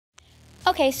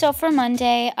Okay, so for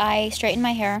Monday, I straightened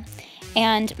my hair,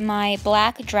 and my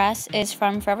black dress is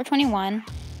from Forever 21,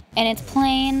 and it's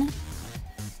plain,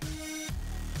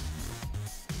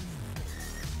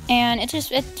 and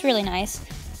it's really nice.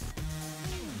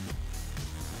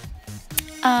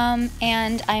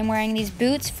 And I'm wearing these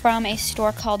boots from a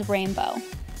store called Rainbow,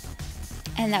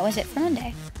 and that was it for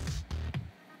Monday.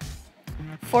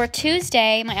 For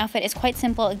Tuesday, my outfit is quite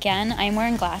simple again. I'm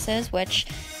wearing glasses, which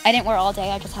I didn't wear all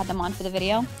day, I just had them on for the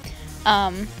video.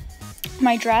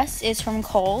 My dress is from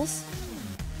Kohl's,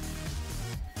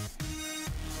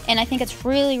 and I think it's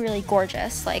really, really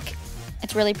gorgeous. Like,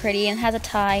 it's really pretty and has a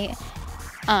tie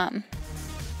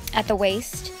at the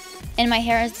waist. And my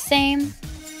hair is the same,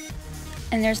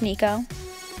 and there's Nico.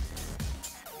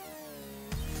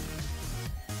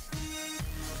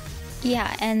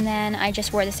 Yeah, and then I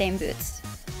just wore the same boots.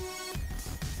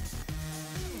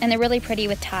 And they're really pretty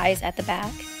with ties at the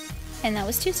back. And that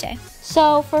was Tuesday.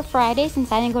 So for Friday,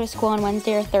 since I didn't go to school on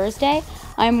Wednesday or Thursday,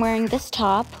 I'm wearing this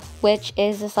top, which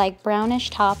is this like brownish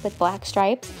top with black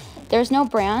stripes. There's no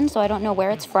brand, so I don't know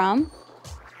where it's from.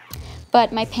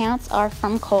 But my pants are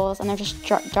from Kohl's, and they're just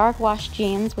dark wash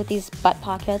jeans with these butt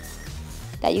pockets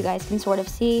that you guys can sort of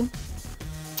see.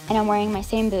 And I'm wearing my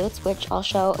same boots, which I'll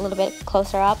show a little bit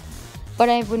closer up. But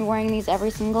I've been wearing these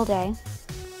every single day.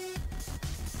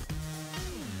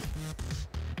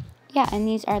 Yeah, and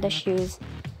these are the shoes.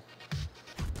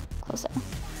 Closer.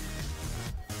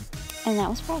 And that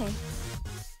was Friday.